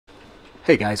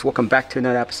Hey guys, welcome back to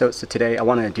another episode. So today I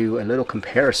want to do a little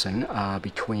comparison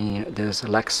between this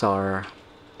Lexar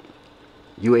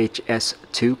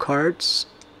UHS-II cards.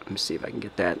 Let me see if I can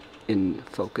get that in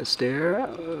focus there.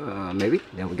 Maybe.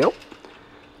 There we go.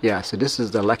 Yeah, so this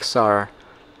is the Lexar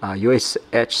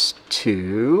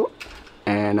UHS-II,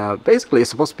 and basically it's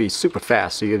supposed to be super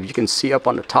fast. So you can see up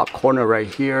on the top corner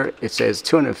right here, it says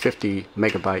 250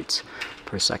 megabytes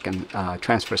per second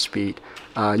transfer speed.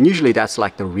 Usually that's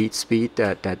like the read speed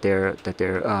that they're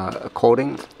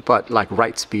quoting, but like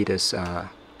write speed is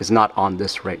not on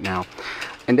this right now.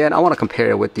 And then I want to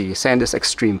compare it with the Sandisk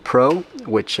Extreme Pro,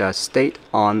 which state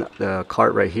on the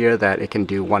card right here that it can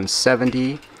do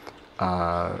 170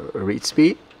 read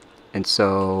speed. And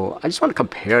so I just want to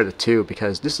compare the two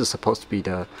because this is supposed to be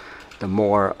the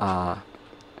more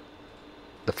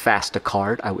the faster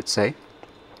card, I would say.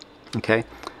 Okay.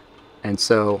 And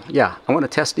so, yeah, I want to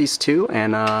test these two,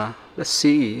 and let's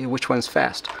see which one's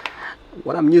fast.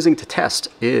 What I'm using to test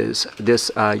is this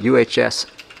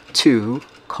UHS-II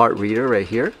card reader right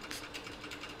here.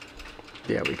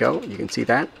 There we go. You can see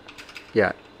that.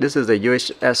 Yeah, this is a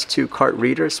UHS-II card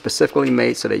reader specifically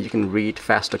made so that you can read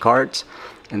faster cards.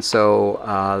 And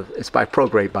so it's by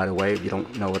ProGrade, by the way, if you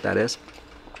don't know what that is.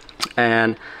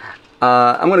 And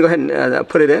I'm going to go ahead and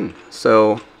put it in.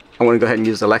 So I'm going to go ahead and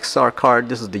use the Lexar card.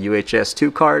 This is the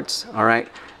UHS-II cards, all right?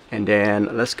 And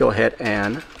then let's go ahead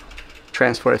and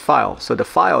transfer a file. So the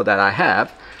file that I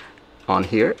have on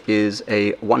here is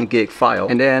a 1 gig file.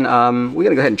 And then we're going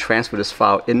to go ahead and transfer this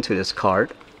file into this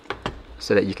card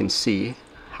so that you can see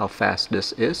how fast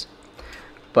this is.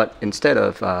 But instead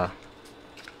of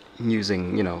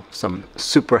using, you know, some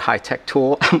super high-tech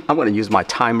tool, I'm going to use my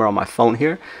timer on my phone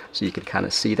here so you can kind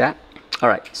of see that. All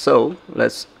right, so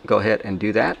let's go ahead and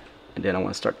do that. And then I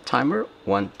want to start the timer.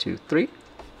 1, 2, 3.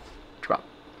 Drop.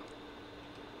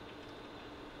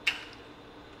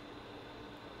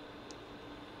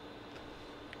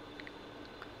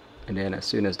 And then as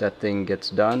soon as that thing gets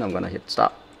done, I'm going to hit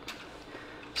stop.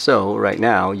 So right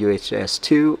now,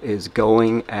 UHS-II is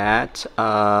going at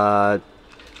 10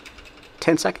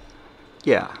 seconds.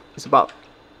 Yeah, it's about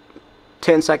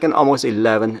 10 seconds, almost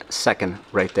 11 seconds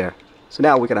right there. So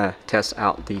now we're gonna test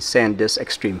out the Sandisk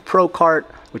Extreme Pro card,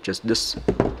 which is this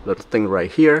little thing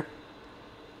right here.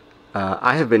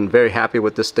 I have been very happy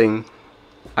with this thing.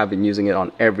 I've been using it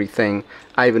on everything.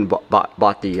 I even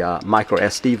bought the micro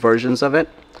SD versions of it,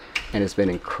 and it's been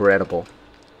incredible.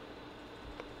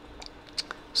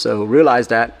 So realize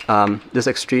that this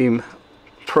Extreme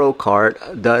Pro card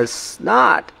is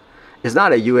not a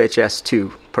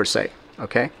UHS-II per se.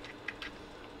 Okay.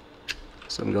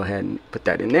 So I'm gonna go ahead and put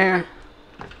that in there.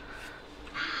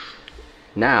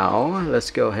 Now let's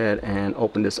go ahead and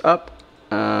open this up.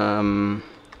 We'll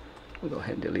go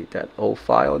ahead and delete that old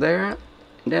file there.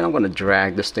 And then I'm going to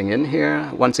drag this thing in here.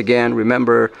 Once again,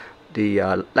 remember the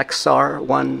Lexar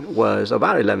one was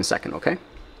about 11 seconds, okay?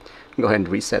 Go ahead and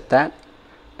reset that.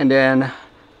 And then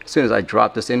as soon as I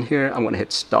drop this in here, I'm going to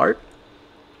hit start.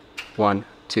 1,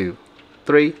 2,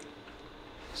 3,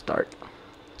 start.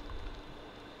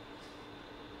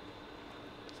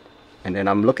 And then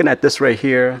I'm looking at this right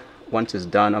here. Once it's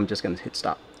done, I'm just going to hit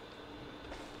stop.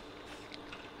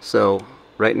 So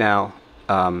right now,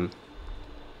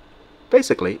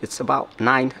 basically, it's about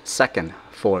 9 seconds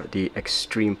for the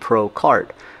Extreme Pro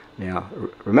card. Now,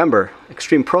 remember,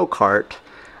 Extreme Pro card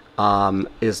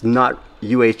is not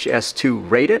UHS-II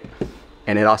rated,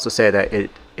 and it also said that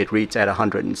it reads at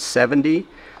 170,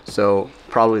 so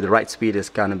probably the write speed is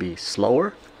going to be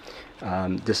slower.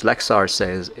 This Lexar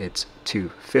says it's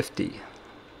 250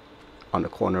 on the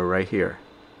corner right here.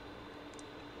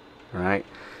 All right,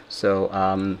 so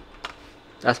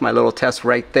that's my little test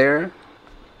right there.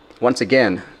 Once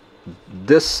again,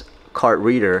 this card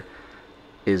reader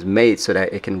is made so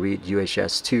that it can read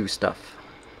UHS-II stuff.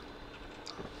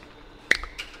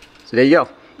 So there you go.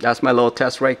 That's my little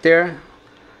test right there.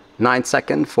 9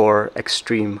 seconds for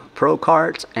Extreme Pro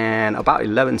cards and about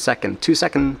 11 seconds, 2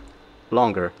 seconds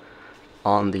longer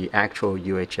on the actual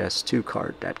UHS-II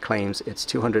card that claims it's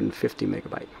 250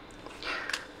 megabytes.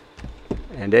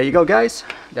 And there you go, guys.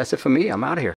 That's it for me. I'm out of here.